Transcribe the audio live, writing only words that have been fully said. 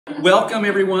Welcome,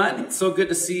 everyone. It's so good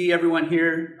to see everyone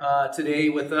here today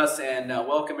with us, and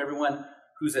welcome everyone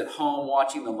who's at home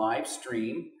watching the live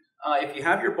stream. If you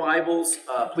have your Bibles,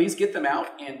 please get them out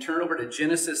and turn over to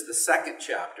Genesis, the second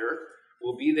chapter.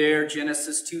 We'll be there,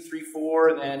 Genesis 2, 3,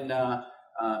 4, then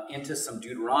into some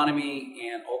Deuteronomy,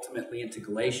 and ultimately into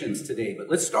Galatians today. But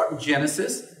let's start in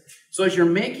Genesis. So as you're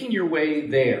making your way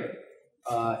there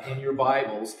in your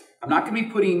Bibles, I'm not going to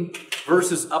be putting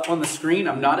verses up on the screen.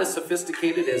 I'm not as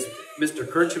sophisticated as Mr.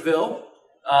 Kirchville.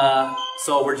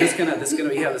 So we're just going to,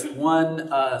 we have this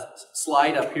one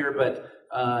slide up here, but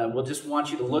we'll just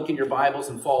want you to look in your Bibles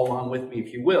and follow along with me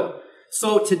if you will.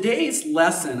 So today's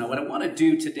lesson, what I want to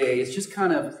do today is just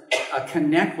kind of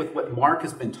connect with what Mark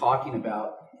has been talking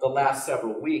about the last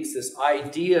several weeks, this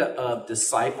idea of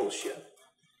discipleship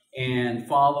and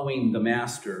following the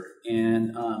master.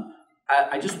 And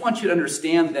I just want you to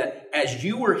understand that as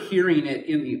you were hearing it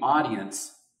in the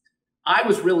audience, I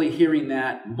was really hearing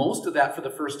most of that for the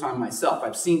first time myself.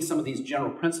 I've seen some of these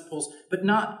general principles, but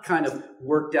not kind of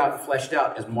worked out and fleshed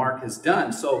out as Mark has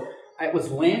done. So it was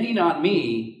landing on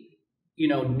me,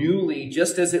 newly,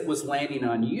 just as it was landing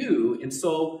on you. And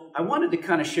so I wanted to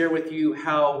kind of share with you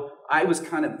how I was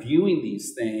kind of viewing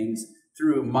these things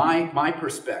through my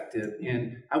perspective.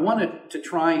 And I wanted to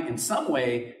try in some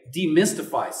way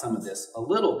demystify some of this a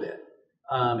little bit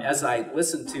as I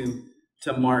listened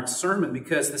to Mark's sermon,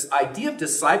 because this idea of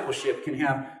discipleship can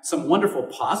have some wonderful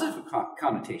positive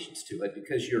connotations to it,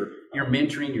 because you're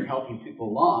mentoring, you're helping people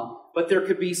along, but there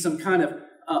could be some kind of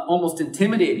almost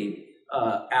intimidating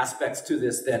aspects to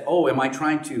this, that, am I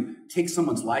trying to take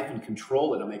someone's life and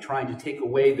control it? Am I trying to take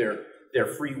away their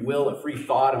free will, a free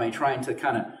thought? Am I trying to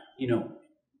kind of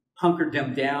hunker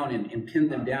them down and pin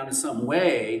them down in some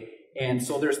way? And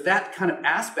so there's that kind of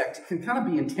aspect. It can kind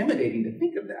of be intimidating to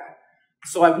think of that.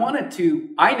 So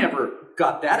I never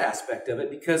got that aspect of it,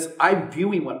 because I'm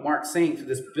viewing what Mark's saying through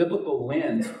this biblical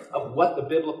lens of what the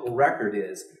biblical record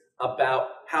is about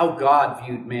how God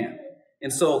viewed man.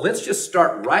 And so let's just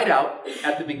start right out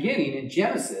at the beginning in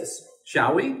Genesis,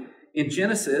 shall we? In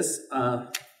Genesis,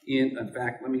 in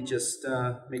fact, let me just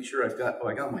make sure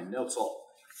I got my notes all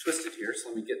twisted here, so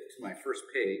let me get to my first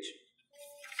page.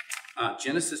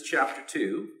 Genesis chapter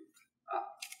 2.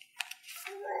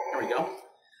 There we go.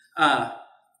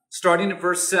 Starting at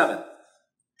verse 7.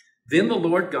 Then the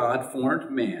Lord God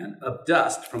formed man of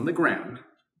dust from the ground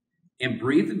and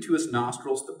breathed into his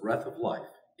nostrils the breath of life,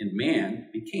 and man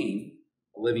became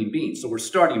a living being. So we're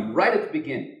starting right at the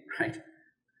beginning, right?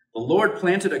 The Lord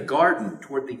planted a garden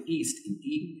toward the east in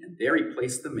Eden, and there he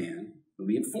placed the man whom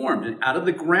he had formed. And out of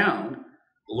the ground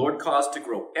the Lord caused to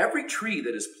grow every tree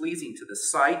that is pleasing to the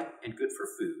sight and good for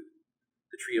food,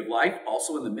 the tree of life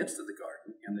also in the midst of the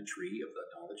garden, and the tree of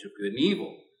the knowledge of good and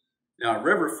evil. Now a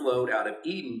river flowed out of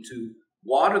Eden to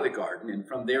water the garden, and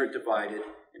from there it divided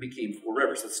and became 4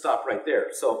 rivers. Let's stop right there.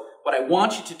 So what I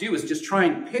want you to do is just try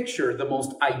and picture the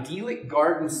most idyllic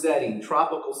garden setting,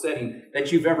 tropical setting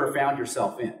that you've ever found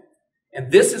yourself in.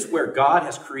 And this is where God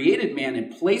has created man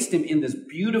and placed him in this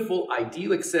beautiful,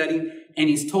 idyllic setting. And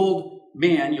he's told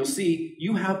man, you'll see,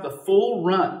 you have the full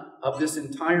run of this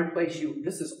entire place.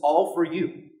 This is all for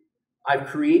you. I've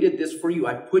created this for you.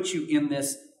 I've put you in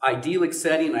this idyllic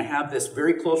setting. I have this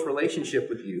very close relationship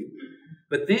with you.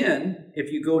 But then,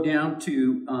 if you go down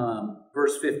to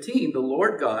verse 15, the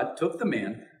Lord God took the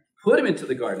man, put him into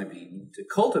the Garden of Eden to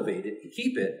cultivate it and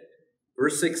keep it.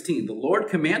 Verse 16, the Lord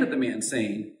commanded the man,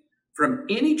 saying, from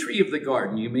any tree of the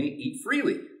garden you may eat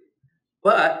freely,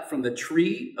 but from the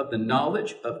tree of the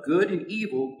knowledge of good and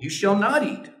evil you shall not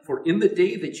eat, for in the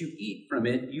day that you eat from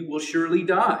it you will surely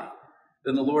die.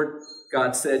 Then the Lord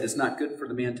God said, it's not good for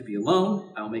the man to be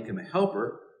alone. I'll make him a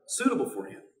helper suitable for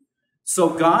him.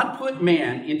 So God put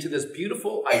man into this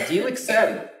beautiful, idyllic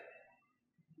setting,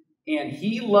 and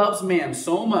he loves man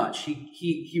so much,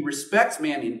 he respects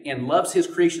man and loves his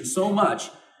creation so much,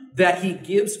 that he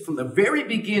gives from the very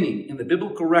beginning in the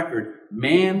biblical record,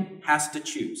 man has to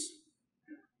choose.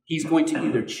 He's going to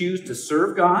either choose to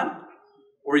serve God,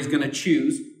 or he's going to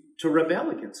choose to rebel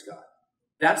against God.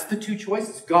 That's the two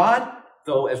choices. God,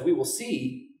 though, as we will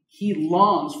see, he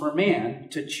longs for man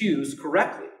to choose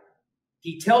correctly.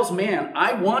 He tells man,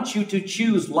 I want you to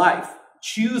choose life.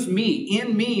 Choose me.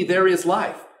 In me there is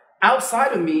life.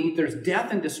 Outside of me there's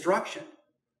death and destruction.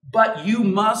 But you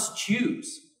must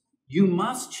choose. You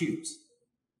must choose.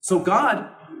 So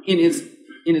God, in his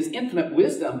infinite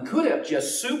wisdom, could have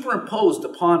just superimposed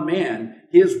upon man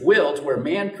his will to where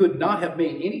man could not have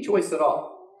made any choice at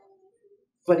all.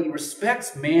 But he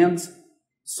respects man's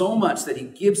so much that he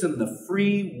gives him the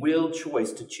free will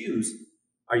choice to choose.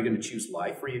 Are you going to choose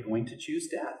life, or are you going to choose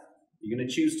death? You're going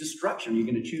to choose destruction. You're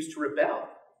going to choose to rebel.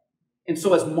 And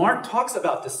so as Mark talks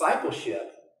about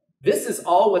discipleship, this is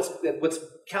all what's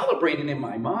calibrating in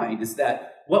my mind, is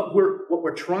that what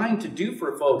we're trying to do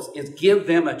for folks is give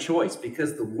them a choice,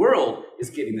 because the world is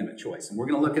giving them a choice. And we're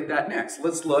going to look at that next.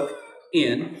 Let's look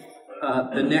in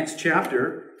the next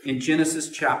chapter, in Genesis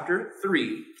chapter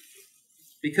 3,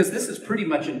 because this is pretty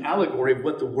much an allegory of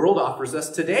what the world offers us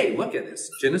today. Look at this.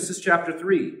 Genesis chapter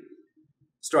 3,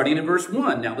 starting in verse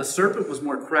 1. Now the serpent was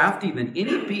more crafty than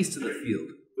any beast of the field,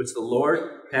 which the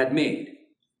Lord had made.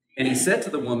 And he said to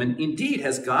the woman, indeed,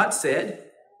 has God said,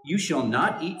 you shall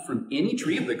not eat from any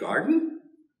tree of the garden?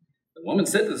 The woman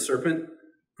said to the serpent,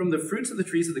 from the fruits of the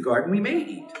trees of the garden we may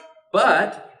eat.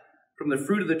 But from the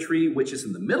fruit of the tree which is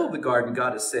in the middle of the garden,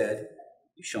 God has said,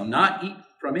 you shall not eat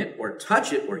from it or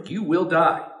touch it, or you will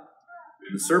die.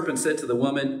 And the serpent said to the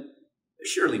woman,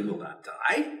 surely will not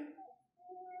die.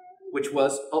 Which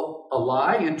was a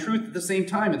lie and truth at the same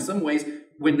time. In some ways,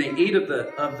 when they ate of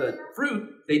the fruit,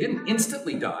 they didn't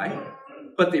instantly die,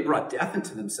 but they brought death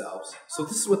into themselves. So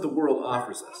this is what the world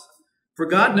offers us. For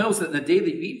God knows that in the day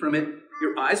that you eat from it,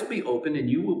 your eyes will be opened and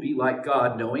you will be like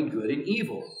God, knowing good and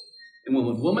evil. And when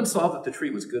the woman saw that the tree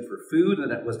was good for food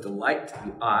and that it was delight to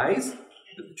the eyes,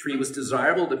 that the tree was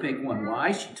desirable to make one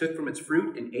wise, she took from its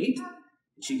fruit and ate.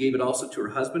 And she gave it also to her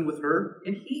husband with her,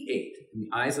 and he ate. And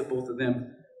the eyes of both of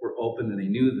them were opened, and they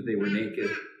knew that they were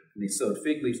naked. And they sewed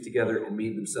fig leaves together and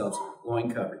made themselves loin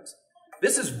coverings.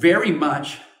 This is very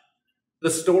much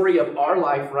the story of our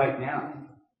life right now,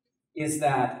 is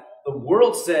that the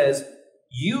world says,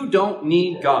 you don't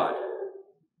need God.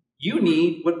 You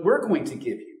need what we're going to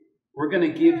give you. We're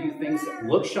going to give you things that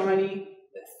look shiny,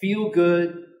 that feel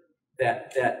good,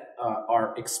 that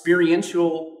are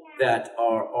experiential, that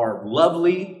are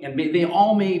lovely, and they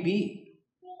all may be.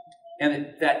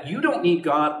 And that you don't need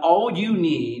God. All you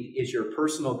need is your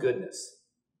personal goodness.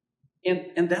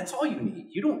 And that's all you need.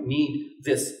 You don't need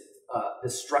this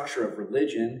structure of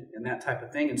religion and that type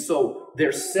of thing. And so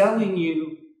they're selling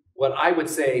you what I would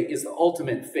say is the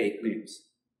ultimate fake news.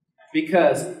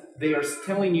 Because they are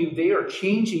telling you they are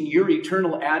changing your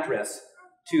eternal address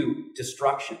to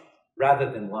destruction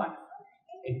rather than life.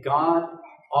 And God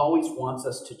always wants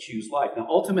us to choose life. Now,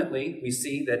 ultimately, we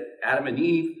see that Adam and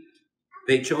Eve,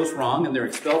 they chose wrong and they're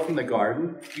expelled from the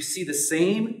garden. You see the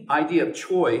same idea of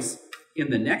choice in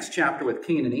the next chapter with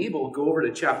Cain and Abel. Go over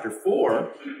to chapter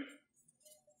 4.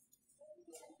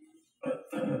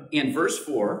 In verse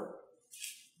 4,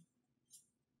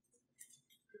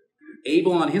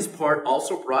 Abel on his part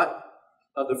also brought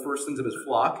of the firstlings of his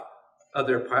flock, of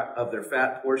their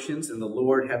fat portions, and the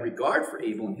Lord had regard for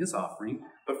Abel and his offering,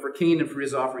 but for Cain and for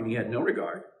his offering he had no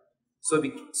regard.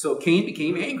 So Cain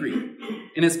became angry,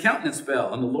 and his countenance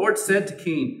fell. And the Lord said to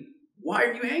Cain, why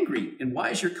are you angry, and why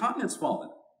is your countenance fallen?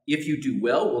 If you do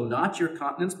well, will not your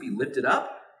countenance be lifted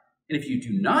up? And if you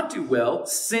do not do well,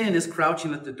 sin is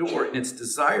crouching at the door, and its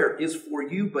desire is for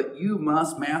you, but you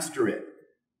must master it.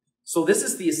 So this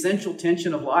is the essential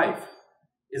tension of life,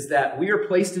 is that we are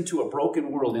placed into a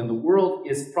broken world, and the world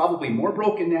is probably more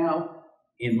broken now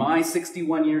in my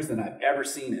 61 years than I've ever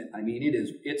seen it. I mean,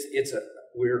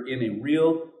 we're in a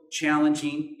real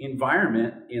challenging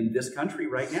environment in this country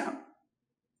right now.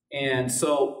 And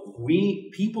so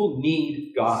people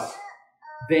need God.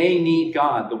 They need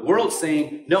God. The world's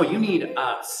saying, no, you need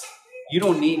us. You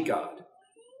don't need God,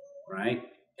 right?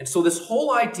 And so this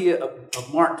whole idea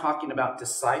of Mark talking about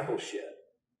discipleship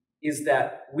is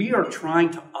that we are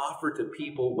trying to offer to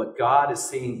people what God is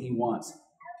saying he wants.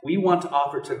 We want to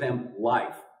offer to them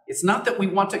life. It's not that we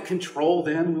want to control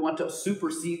them. We want to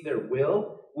supersede their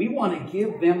will. We want to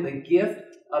give them the gift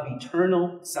of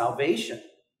eternal salvation.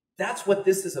 That's what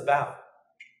this is about.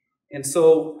 And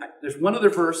so there's one other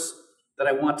verse that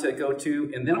I want to go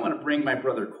to, and then I want to bring my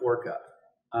brother Cork up.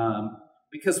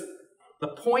 Because the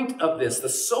point of this, the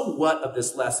so what of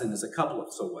this lesson is a couple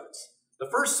of so whats. The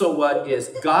first so what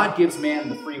is God gives man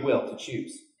the free will to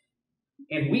choose.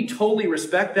 And we totally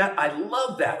respect that. I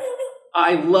love that.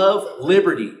 I love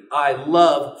liberty. I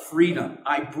love freedom.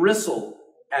 I bristle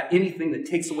at anything that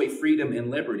takes away freedom and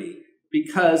liberty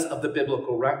because of the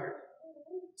biblical record.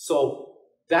 So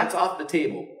that's off the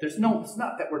table. It's not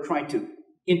that we're trying to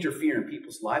interfere in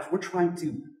people's lives. We're trying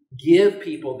to give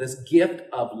people this gift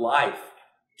of life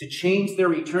to change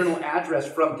their eternal address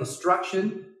from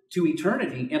destruction to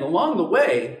eternity. And along the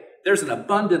way, there's an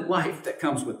abundant life that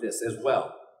comes with this as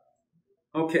well.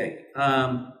 Okay.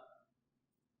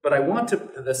 But I want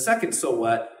the second so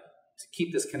what, to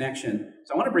keep this connection.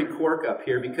 So I want to bring Cork up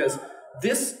here because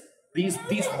these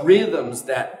rhythms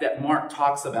that Mark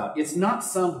talks about, it's not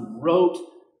some rote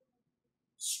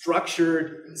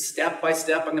structured, step by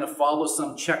step. I'm going to follow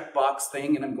some checkbox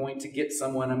thing, and I'm going to get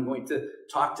someone. I'm going to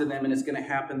talk to them, and it's going to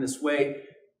happen this way.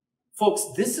 Folks,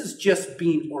 this is just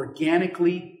being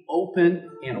organically open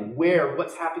and aware of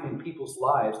what's happening in people's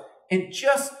lives, and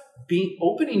just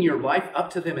opening your life up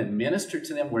to them and minister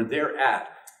to them where they're at.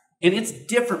 And it's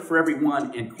different for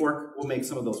everyone, and Cork will make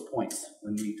some of those points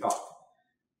when we talk.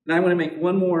 Now I want to make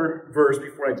one more verse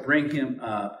before I bring him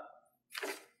up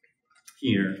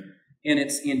here. And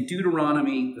it's in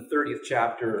Deuteronomy, the 30th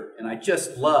chapter. And I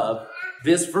just love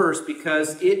this verse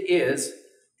because it is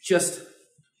just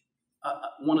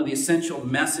one of the essential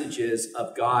messages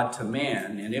of God to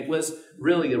man. And it was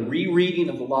really a rereading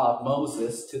of the law of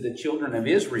Moses to the children of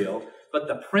Israel. But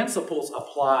the principles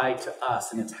apply to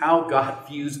us. And it's how God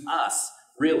views us,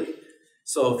 really.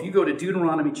 So if you go to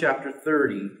Deuteronomy chapter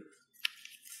 30,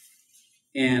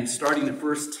 and starting at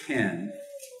verse 10,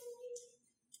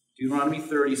 Deuteronomy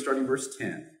 30, starting verse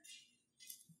 10.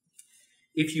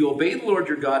 If you obey the Lord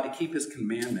your God to keep his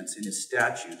commandments and his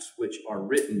statutes, which are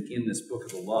written in this book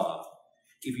of the law,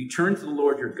 if you turn to the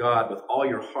Lord your God with all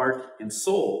your heart and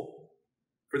soul,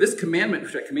 for this commandment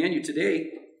which I command you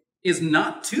today is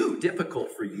not too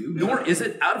difficult for you, nor is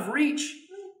it out of reach.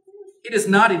 It is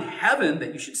not in heaven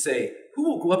that you should say, who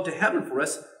will go up to heaven for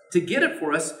us to get it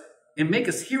for us and make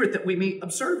us hear it that we may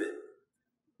observe it?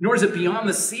 Nor is it beyond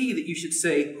the sea that you should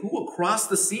say, who will cross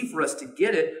the sea for us to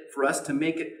get it, for us to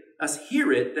make us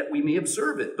hear it, that we may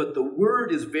observe it? But the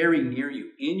word is very near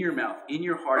you, in your mouth, in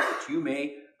your heart, that you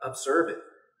may observe it.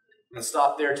 I'm going to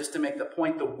stop there just to make the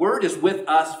point. The word is with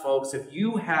us, folks. If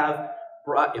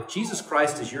Jesus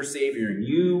Christ is your Savior and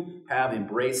you have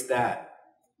embraced that,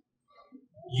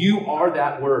 you are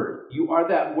that word. You are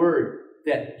that word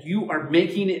that you are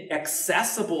making it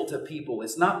accessible to people.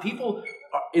 It's not people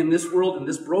in this world, in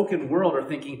this broken world, are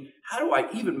thinking, how do I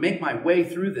even make my way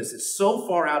through this? It's so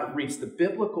far out of reach. The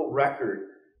biblical record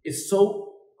is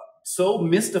so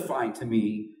mystifying to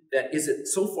me that is it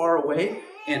so far away?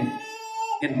 And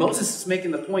Moses is making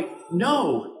the point,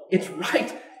 no, it's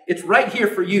right. It's right here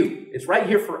for you. It's right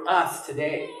here for us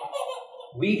today.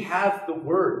 We have the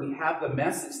word. We have the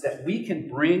message that we can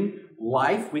bring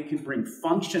life. We can bring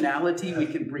functionality. We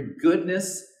can bring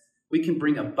goodness. We can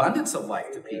bring abundance of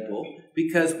life to people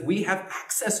because we have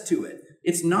access to it.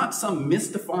 It's not some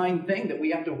mystifying thing that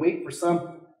we have to wait for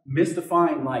some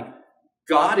mystifying like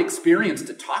God experience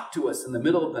to talk to us in the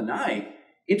middle of the night.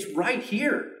 It's right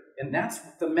here. And that's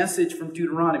the message from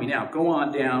Deuteronomy. Now, go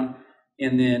on down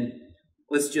and then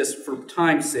let's just, for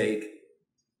time's sake,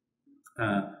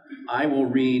 I will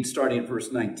read starting at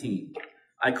verse 19.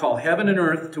 I call heaven and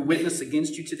earth to witness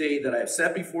against you today that I have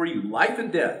set before you life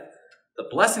and death, the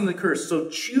blessing and the curse. So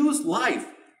choose life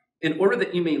in order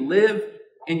that you may live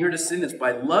and your descendants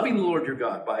by loving the Lord your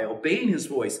God, by obeying his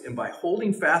voice, and by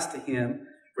holding fast to him.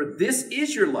 For this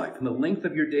is your life and the length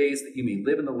of your days, that you may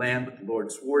live in the land that the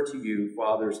Lord swore to you,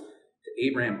 fathers, to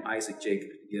Abraham, Isaac, Jacob,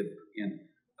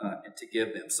 to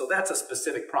give them. So that's a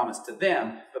specific promise to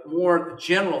them. But more the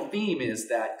general theme is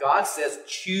that God says,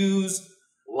 choose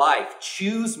life.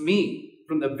 Choose me.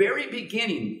 From the very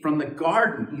beginning, from the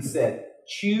garden, he said,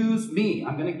 choose me.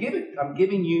 I'm going to give it. I'm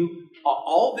giving you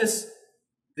all this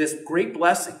great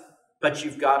blessing. But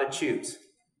you've got to choose.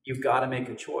 You've got to make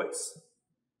a choice.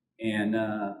 And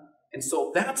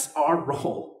so that's our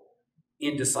role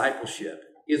in discipleship,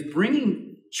 is bringing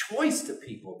choice to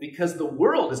people, because the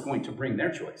world is going to bring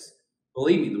their choice.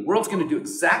 Believe me, the world's going to do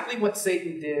exactly what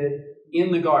Satan did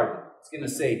in the garden. It's going to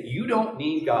say, you don't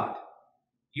need God.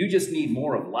 You just need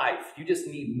more of life. You just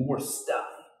need more stuff.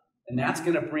 And that's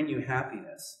going to bring you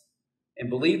happiness. And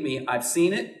believe me, I've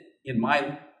seen it in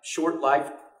my short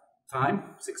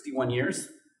lifetime, 61 years,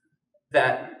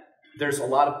 that there's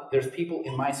people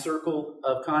in my circle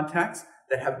of contacts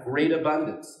that have great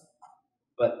abundance,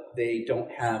 but they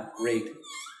don't have great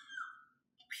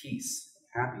peace,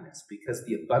 happiness, because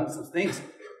the abundance of things,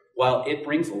 while it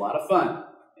brings a lot of fun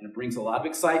and it brings a lot of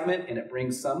excitement and it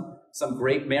brings some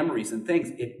great memories and things,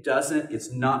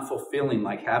 it's not fulfilling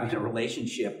like having a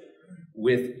relationship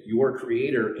with your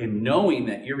Creator and knowing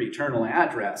that your eternal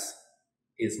address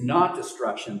is not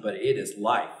destruction, but it is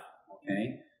life.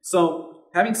 Okay? So,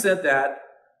 having said that,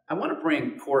 I want to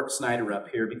bring Cork Snyder up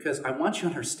here because I want you to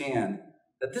understand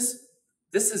that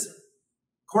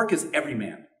Cork is every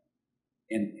man.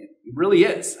 And it really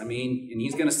is. I mean, and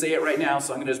he's going to say it right now,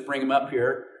 so I'm going to just bring him up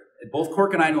here. Both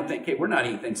Cork and I don't think, hey, we're not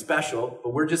anything special,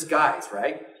 but we're just guys,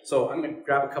 right? So I'm going to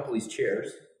grab a couple of these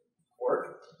chairs.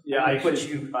 Cork. Yeah, I should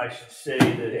say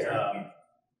that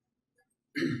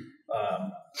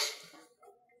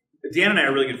Dan and I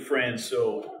are really good friends,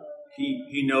 so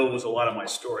he knows a lot of my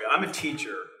story. I'm a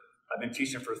teacher. I've been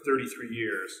teaching for 33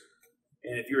 years.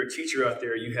 And if you're a teacher out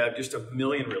there, you have just a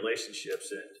million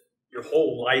relationships, and your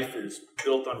whole life is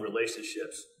built on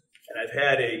relationships. And I've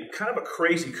had a kind of a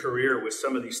crazy career with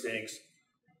some of these things.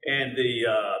 And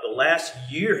the last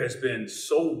year has been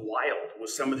so wild with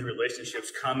some of the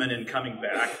relationships coming and coming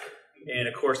back. And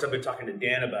of course, I've been talking to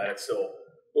Dan about it. So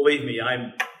believe me,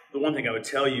 the one thing I would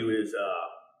tell you is,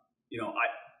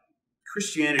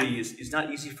 Christianity is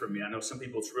not easy for me. I know some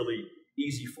people it's really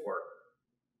easy for.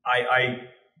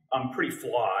 I'm pretty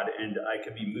flawed, and I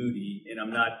can be moody, and I'm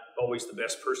not always the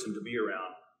best person to be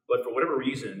around. But for whatever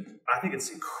reason, I think it's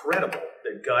incredible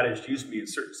that God has used me in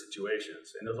certain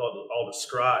situations. And as I'll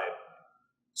describe,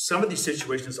 some of these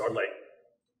situations are like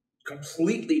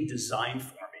completely designed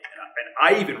for me. And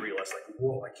I even realized, like,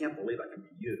 whoa, I can't believe I can be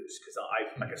used because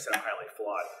like I said, I'm highly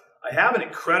flawed. I have an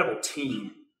incredible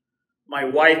team. My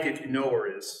wife, if you know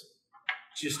her, is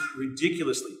just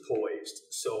ridiculously poised.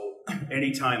 So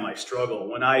anytime I struggle,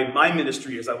 my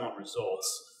ministry is I want results,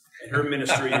 and her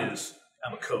ministry is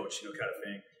I'm a coach, kind of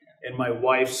thing. And my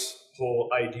wife's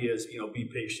whole idea is, be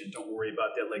patient. Don't worry about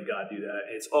that. Let God do that.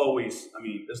 And it's always,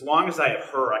 as long as I have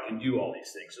her, I can do all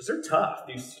these things. Because they're tough.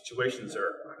 These situations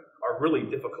are really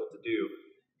difficult to do.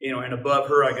 And above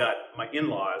her, I got my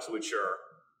in-laws, which are,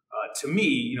 to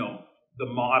me, the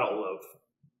model of,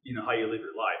 how you live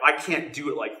your life. I can't do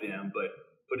it like them,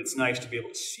 but it's nice to be able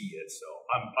to see it. So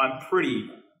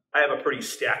I have a pretty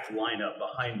stacked lineup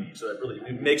behind me. So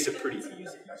it makes it pretty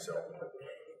easy. So.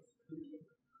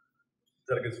 Is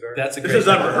that a good story? That's a this great is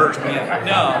unrehearsed. Yeah.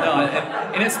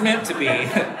 No, and it's meant to be.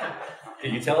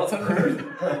 Can you tell it's unrehearsed?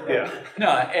 Yeah.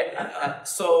 No,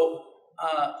 so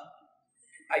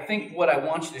I think what I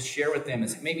want you to share with them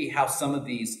is maybe how some of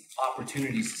these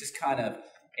opportunities just kind of,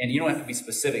 and you don't have to be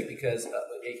specific because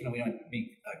we don't have to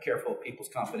be careful of people's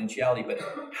confidentiality, but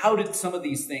how did some of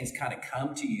these things kind of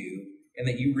come to you and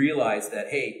that you realize that,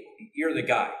 hey, you're the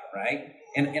guy, right?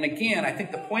 And again, I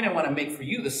think the point I want to make for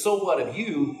you, the so what of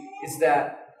you, is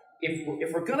that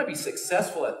if we're going to be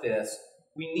successful at this,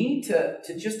 we need to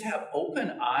just have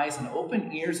open eyes and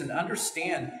open ears and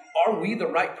understand, are we the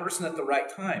right person at the right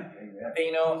time? Amen.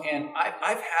 And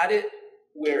I've had it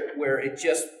where it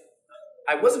just,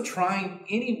 I wasn't trying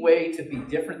any way to be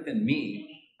different than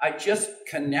me. I just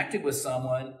connected with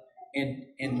someone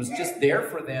and was just there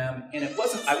for them. And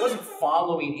I wasn't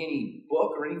following any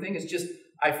book or anything. It's just,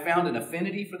 I found an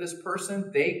affinity for this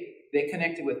person. They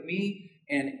connected with me,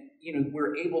 and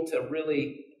we're able to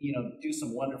really do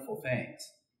some wonderful things.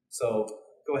 So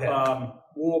go ahead.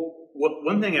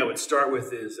 One thing I would start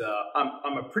with is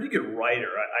I'm a pretty good writer.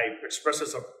 I express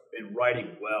myself in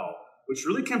writing well, which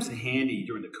really comes in handy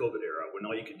during the COVID era when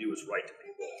all you could do was write to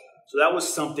people. So that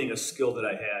was a skill that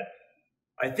I had.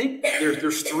 I think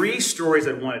there's three stories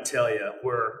I want to tell you.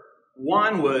 Where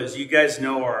one was, you guys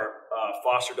know our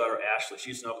foster daughter Ashley.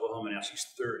 She's in Oklahoma now. She's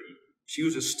 30. She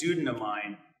was a student of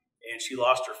mine, and she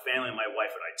lost her family, and my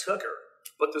wife and I took her.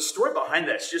 But the story behind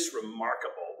that is just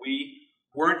remarkable. We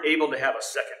weren't able to have a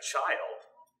second child,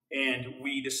 and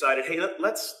we decided, hey,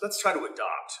 let's try to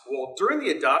adopt. Well, during the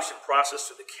adoption process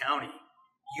through the county,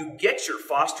 you get your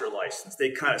foster license.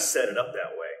 They kind of set it up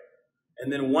that way.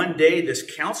 And then one day, this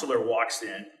counselor walks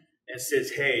in and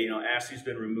says, hey, Ashley's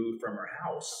been removed from her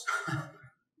house.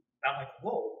 I'm like,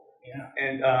 whoa. Yeah.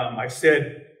 And I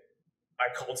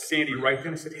called Sandy right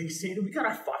then. I said, hey, Sandy, we got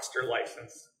our foster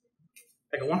license.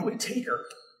 I go, why don't we take her?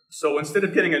 So instead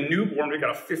of getting a newborn, we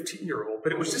got a 15-year-old.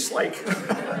 But it was just like,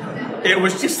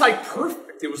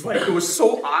 perfect. It was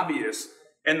so obvious.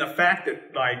 And the fact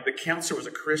that the counselor was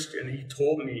a Christian, he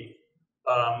told me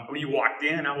when he walked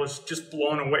in, I was just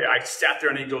blown away. I sat there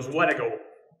and he goes, what? I go,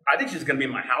 I think she's going to be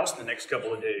in my house in the next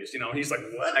couple of days. He's like,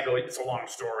 what? I go, it's a long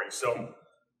story. So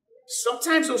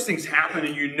sometimes those things happen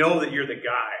and you know that you're the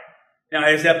guy. Now,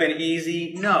 has that been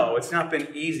easy? No, it's not been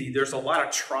easy. There's a lot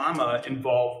of trauma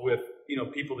involved with,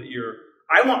 people that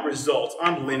I want results.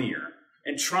 I'm linear.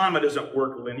 And trauma doesn't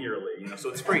work linearly, so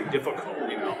it's very difficult,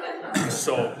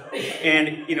 So,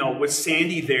 and, with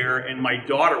Sandy there, and my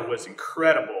daughter was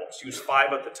incredible. She was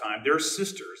 5 at the time. They're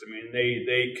sisters.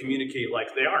 They communicate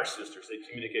like they are sisters. They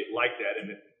communicate like that.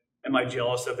 And am I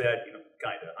jealous of that?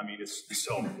 Kind of. It's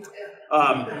so.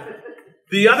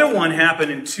 The other one happened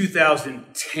in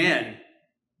 2010,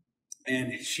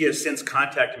 and she has since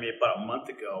contacted me about a month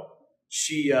ago.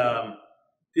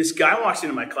 This guy walks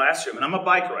into my classroom, and I'm a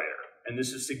bike rider. And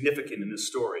this is significant in this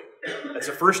story. It's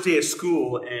the first day of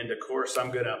school, and of course,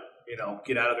 I'm going to,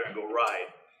 get out of there and go ride.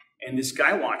 And this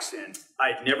guy walks in.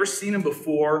 I'd never seen him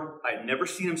before. I'd never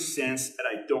seen him since, and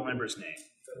I don't remember his name.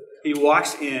 He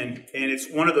walks in, and it's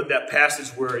one of that passage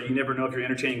where you never know if you're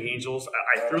entertaining angels.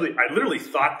 I literally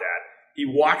thought that. he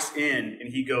walks in and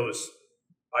he goes,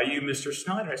 "Are you Mr.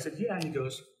 Snyder?" I said, "Yeah." And he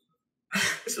goes,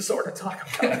 "This is sort of talk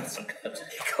about it."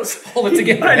 He goes, Hold it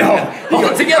together. I know. Hold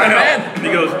it together, man. And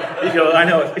he goes, I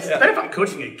know. It's better if I'm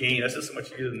coaching a game. That's just so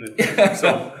much easier than this. So,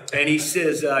 and he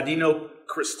says, "Do you know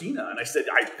Christina?" And I said,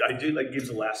 I do. Like, gives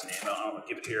the last name. I don't want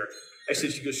to give it here. I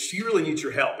said, she goes, "She really needs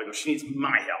your help." I go, "She needs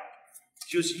my help."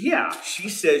 She goes, "Yeah." She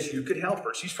says you could help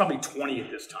her. She's probably 20 at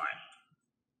this time.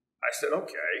 I said,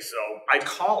 "Okay." So I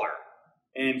call her,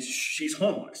 and she's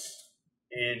homeless.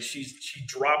 And she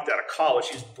dropped out of college.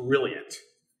 She's brilliant.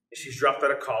 And she's dropped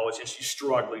out of college, and she's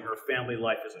struggling. Her family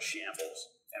life is a shambles.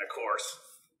 And, of course,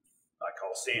 I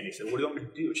call Sandy. I said, "What do you want me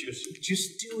to do?" She goes, "Just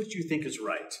do what you think is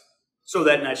right." So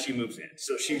that night she moves in.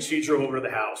 So she drove over to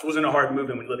the house. It wasn't a hard move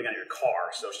in when you're living out of your car.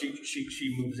 So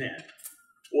she moves in.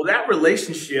 Well, that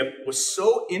relationship was so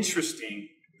interesting.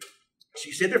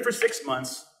 She stayed there for 6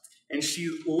 months, and she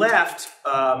left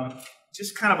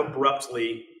just kind of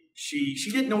abruptly. She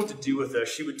didn't know what to do with us.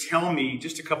 She would tell me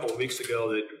just a couple of weeks ago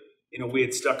that, we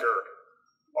had stuck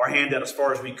our hand out as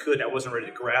far as we could, and I wasn't ready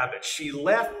to grab it. She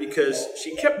left because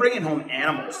she kept bringing home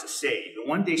animals to save. And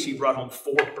one day she brought home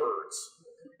 4 birds.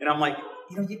 And I'm like,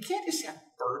 you can't just have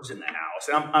birds in the house.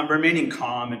 And I'm remaining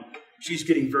calm, and she's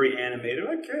getting very animated.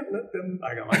 "I can't let them."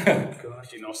 I go, "Oh,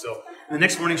 gosh," So the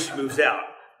next morning she moves out.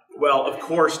 Well, of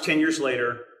course, 10 years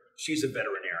later, she's a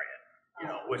veterinarian,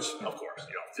 which, of course,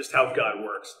 just how God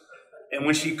works. And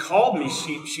when she called me,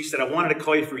 she said, "I wanted to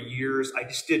call you for years. I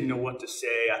just didn't know what to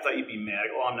say. I thought you'd be mad." I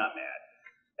go, "Oh, I'm not mad."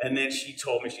 And then she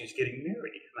told me she's getting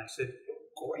married. And I said,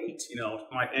 "Great."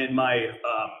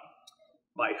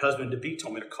 My husband, DeBeat,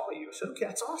 told me to call you. I said, "Okay,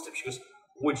 that's awesome." She goes,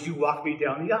 "Would you walk me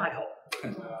down the aisle?"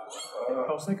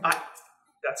 I was like,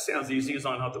 that sounds easy, as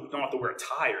long as I don't have to wear a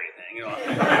tie or anything.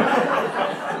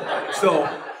 So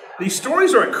these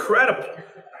stories are incredible.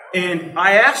 And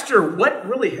I asked her, "What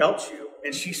really helped you?"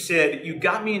 And she said, "You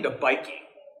got me into biking.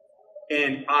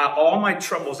 And all my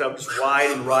troubles, I would just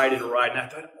ride and ride and ride." And I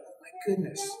thought, "Oh my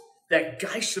goodness, that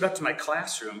guy showed up to my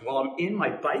classroom while I'm in my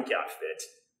bike outfit.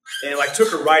 And I took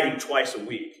her riding twice a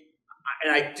week."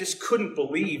 And I just couldn't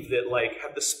believe that,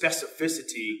 have the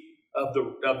specificity of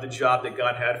the job that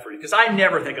God had for you. Because I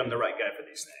never think I'm the right guy for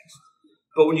these things.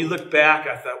 But when you look back,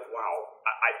 I thought, wow,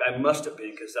 I must have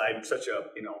been, because I'm such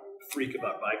a freak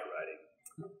about bike riding.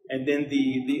 And then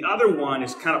the other one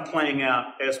is kind of playing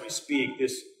out as we speak.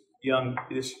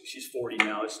 She's 40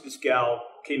 now. This gal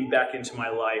came back into my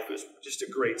life, was just a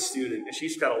great student, and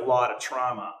she's got a lot of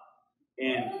trauma.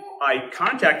 And I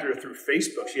contacted her through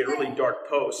Facebook. She had really dark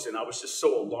posts, and I was just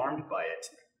so alarmed by it.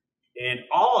 And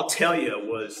all I'll tell you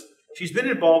was, she's been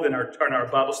involved in our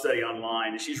Bible study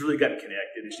online, and she's really gotten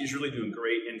connected, and she's really doing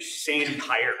great. And Sandy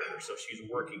hired her, so she's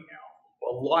working now.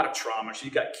 A lot of trauma.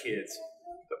 She's got kids.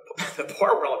 The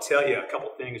part where I'll tell you a couple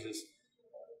things is,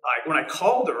 when I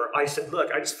called her, I said,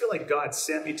 "Look, I just feel like God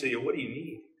sent me to you. What do you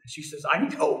need?" And she says, "I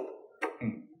need hope."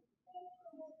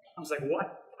 I was like,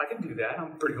 "What? I can do that.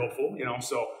 I'm pretty hopeful."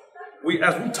 So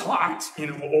as we talked,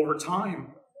 over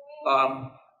time,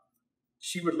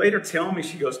 she would later tell me,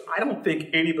 she goes, "I don't think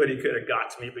anybody could have got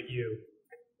to me but you."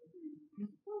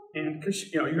 And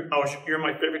because, you're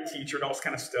my favorite teacher and all this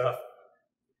kind of stuff.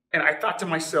 And I thought to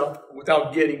myself,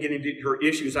 without getting into her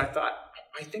issues, I thought,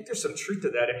 I think there's some truth to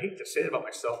that. I hate to say it about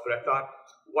myself, but I thought,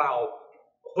 wow.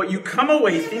 But you come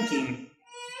away thinking,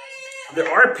 there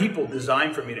are people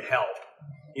designed for me to help.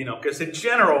 Because in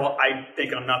general, I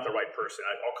think I'm not the right person.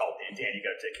 I'll call Dan, you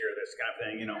got to take care of this kind of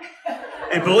thing,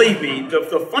 And believe me,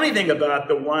 the funny thing about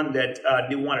the one that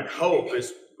wanted hope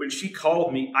is, when she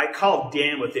called me, I called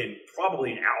Dan within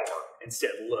probably an hour and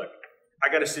said, "Look, I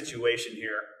got a situation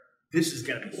here. This is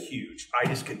going to be huge. I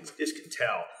just can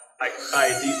tell."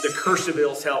 The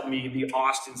Kersevilles helped me. The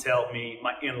Austins helped me.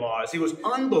 My in-laws. It was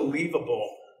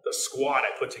unbelievable, the squad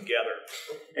I put together.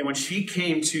 And when she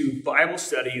came to Bible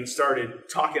study and started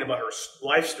talking about her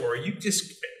life story,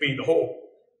 the whole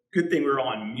good thing we were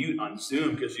on mute on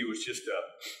Zoom, because it was just,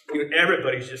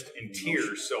 everybody's just in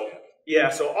tears.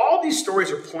 So all these stories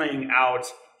are playing out.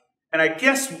 And I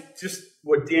guess just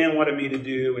what Dan wanted me to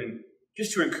do, and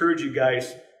just to encourage you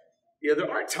guys,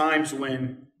 there are times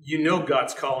when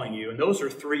God's calling you, and those are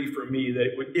 3 for me, that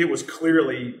it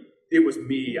was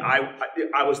me.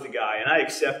 I was the guy, and I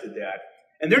accepted that.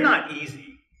 And they're not easy.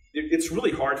 It's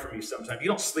really hard for me sometimes. You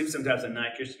don't sleep sometimes at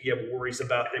night because you have worries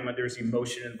about them, when there's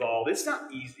emotion involved. It's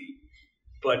not easy.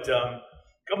 But a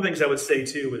couple things I would say,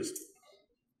 too, is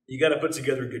you got to put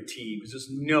together a good team, because there's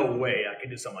no way I can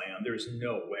do this on my own. There's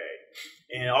no way.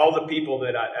 And all the people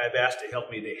that I've asked to help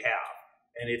me, they have.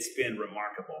 And it's been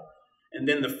remarkable. And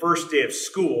then the first day of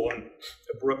school, and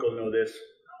Brooke will know this,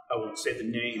 I won't say the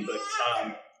name, but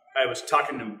I was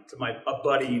talking to a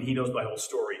buddy, and he knows my whole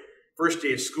story. First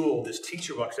day of school, this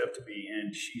teacher walks up to me,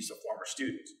 and she's a former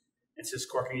student, and says,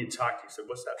 "Cork, I need to talk to you." I said,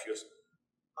 "What's up?" She goes,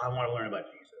 "I want to learn about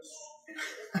Jesus."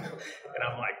 And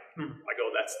I'm like, I go,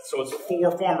 so it's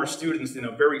 4 former students in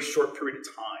a very short period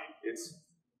of time.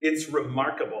 It's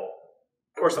remarkable.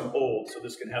 Of course, I'm old, so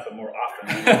this can happen more often.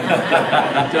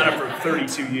 I've done it for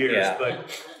 32 years, but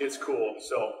it's cool.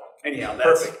 So anyhow,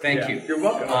 that's perfect. Thank you. You're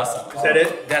welcome. Awesome. Is that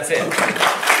it? That's it.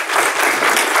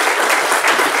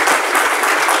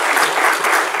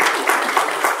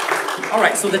 All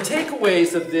right, so the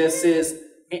takeaways of this is,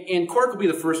 and Cork will be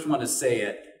the first one to say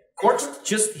it, Cork's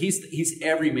just, he's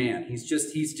every man. He's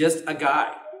just a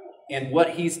guy. And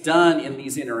what he's done in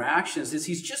these interactions is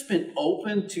he's just been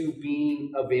open to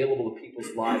being available to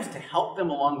people's lives to help them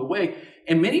along the way.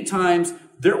 And many times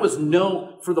there was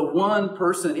for the one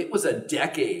person, it was a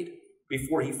decade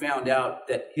before he found out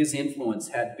that his influence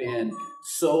had been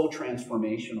so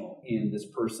transformational in this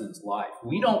person's life.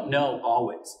 We don't know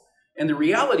always. And the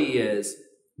reality is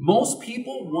most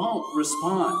people won't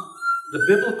respond. The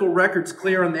biblical record's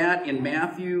clear on that in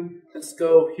Matthew. Let's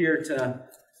go here to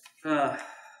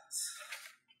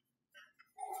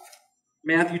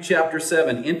Matthew chapter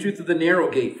 7. Enter through the narrow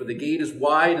gate, for the gate is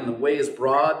wide and the way is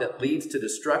broad that leads to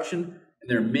destruction, and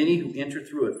there are many who enter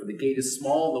through it. For the gate is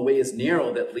small and the way is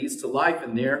narrow that leads to life,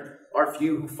 and there are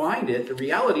few who find it. The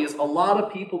reality is a lot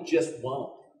of people just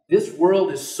won't. This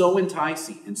world is so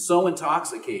enticing and so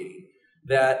intoxicating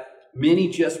that many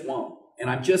just won't. And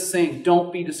I'm just saying,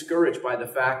 don't be discouraged by the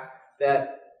fact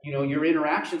that, your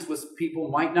interactions with people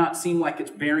might not seem like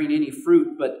it's bearing any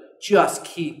fruit, but just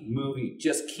keep moving,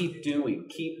 just keep doing,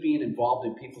 keep being involved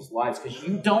in people's lives, because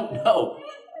you don't know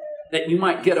that you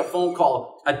might get a phone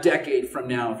call a decade from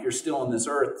now if you're still on this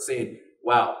earth saying,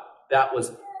 wow, that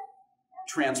was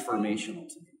transformational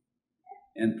to me.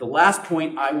 And the last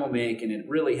point I will make, and it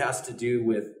really has to do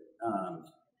with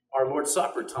our Lord's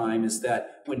Supper time, is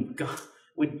that when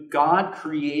God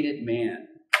created man,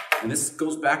 and this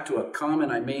goes back to a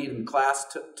comment I made in class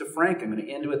to Frank, I'm going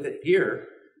to end with it here,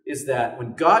 is that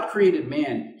when God created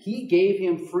man, he gave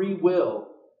him free will,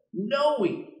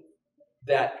 knowing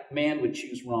that man would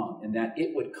choose wrong and that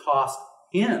it would cost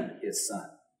him his son.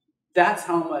 That's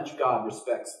how much God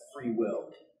respects free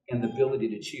will and the ability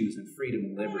to choose and freedom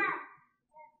and liberty.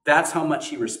 That's how much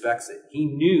he respects it. He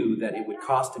knew that it would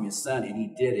cost him his son, and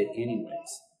he did it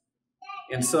anyways.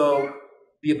 And so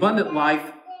the abundant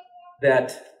life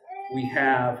that we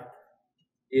have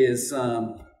is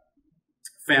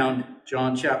found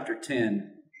John chapter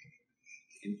 10.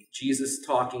 And Jesus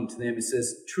talking to them, he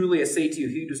says, "Truly I say to you,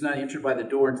 he who does not enter by the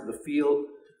door into the field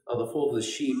of the fold of the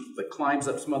sheep, but climbs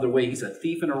up some other way, he's a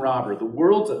thief and a robber." The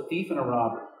world's a thief and a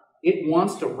robber. It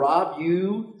wants to rob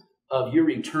you of your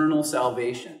eternal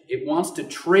salvation. It wants to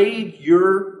trade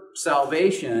your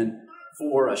salvation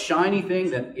for a shiny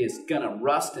thing that is going to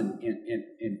rust and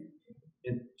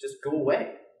just go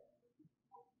away.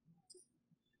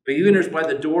 But he who enters by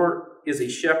the door is a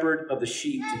shepherd of the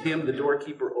sheep. To him the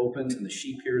doorkeeper opens, and the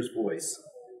sheep hear his voice.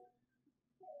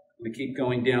 I'm going to keep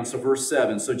going down. So verse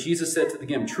 7. So Jesus said to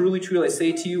them, "Truly, truly, I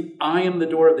say to you, I am the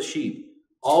door of the sheep.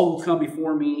 All who come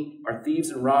before me are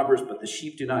thieves and robbers, but the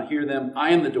sheep do not hear them.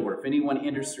 I am the door. If anyone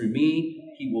enters through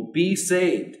me, he will be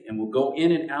saved and will go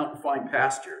in and out and find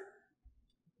pasture.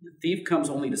 The thief comes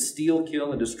only to steal,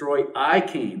 kill, and destroy. I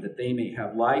came that they may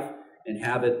have life and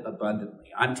have it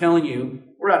abundantly." I'm telling you,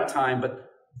 we're out of time,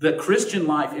 but the Christian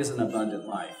life is an abundant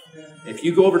life. If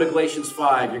you go over to Galatians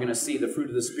 5, you're going to see the fruit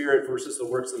of the Spirit versus the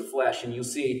works of the flesh, and you'll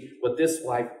see what this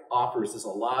life offers is a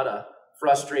lot of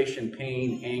frustration,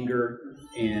 pain, anger,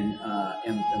 and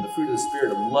the fruit of the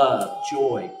Spirit of love,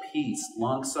 joy, peace,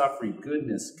 long-suffering,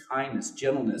 goodness, kindness,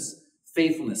 gentleness,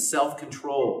 faithfulness,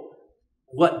 self-control.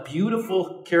 What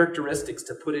beautiful characteristics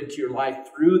to put into your life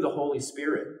through the Holy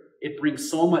Spirit. It brings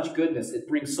so much goodness. It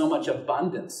brings so much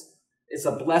abundance. It's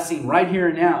a blessing right here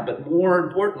and now, but more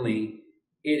importantly,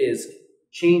 it is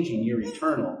changing your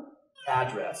eternal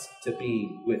address to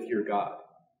be with your God.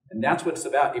 And that's what it's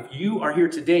about. If you are here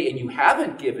today and you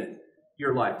haven't given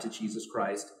your life to Jesus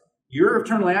Christ, your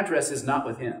eternal address is not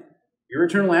with him. Your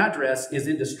eternal address is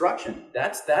in destruction.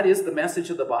 That is the message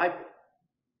of the Bible.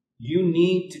 You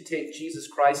need to take Jesus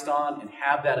Christ on and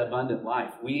have that abundant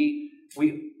life. We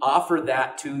offer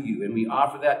that to you, and we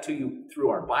offer that to you through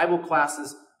our Bible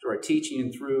classes, through our teaching,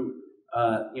 and through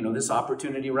this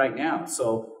opportunity right now.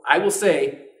 So I will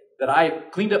say that I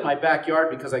cleaned up my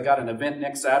backyard because I got an event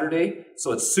next Saturday.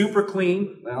 So it's super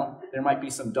clean. Well, there might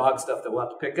be some dog stuff that we'll have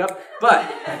to pick up. But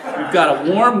we've got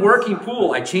a warm working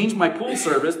pool. I changed my pool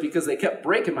service because they kept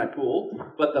breaking my pool.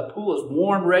 But the pool is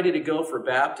warm, ready to go for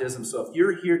baptism. So if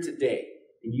you're here today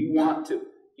and you want to,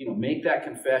 make that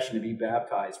confession to be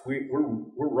baptized, we're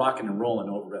rocking and rolling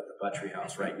over at the Buttrey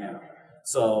House right now.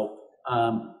 So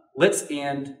let's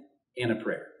end in a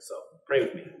prayer. So pray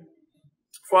with me.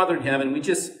 Father in heaven, we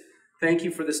just thank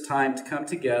you for this time to come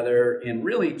together and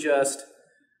really just,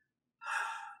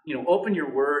 open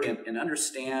your word and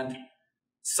understand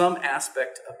some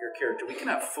aspect of your character. We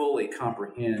cannot fully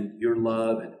comprehend your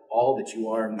love and all that you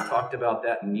are. And we talked about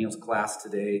that in Neil's class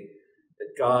today,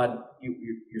 that God,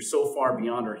 you're so far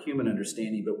beyond our human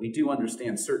understanding, but we do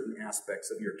understand certain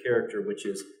aspects of your character, which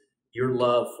is your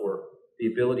love for the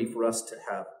ability for us to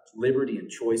have liberty and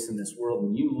choice in this world.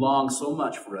 And you long so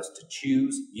much for us to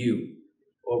choose you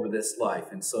over this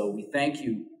life. And so we thank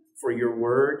you for your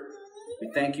word.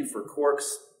 We thank you for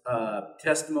Cork's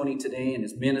testimony today and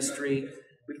his ministry.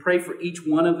 We pray for each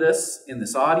one of us in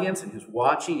this audience and who's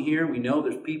watching here. We know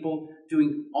there's people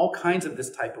doing all kinds of this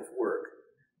type of work,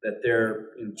 that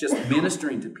they're just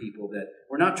ministering to people, that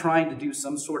we're not trying to do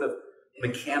some sort of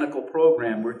mechanical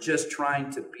program. We're just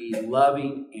trying to be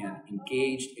loving and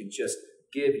engaged and just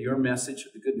give your message,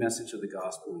 the good message of the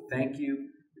gospel. We thank you.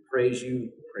 We praise you.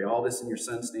 We pray all this in your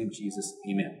son's name, Jesus.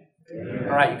 Amen.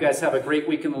 All right, you guys have a great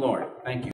week in the Lord. Thank you.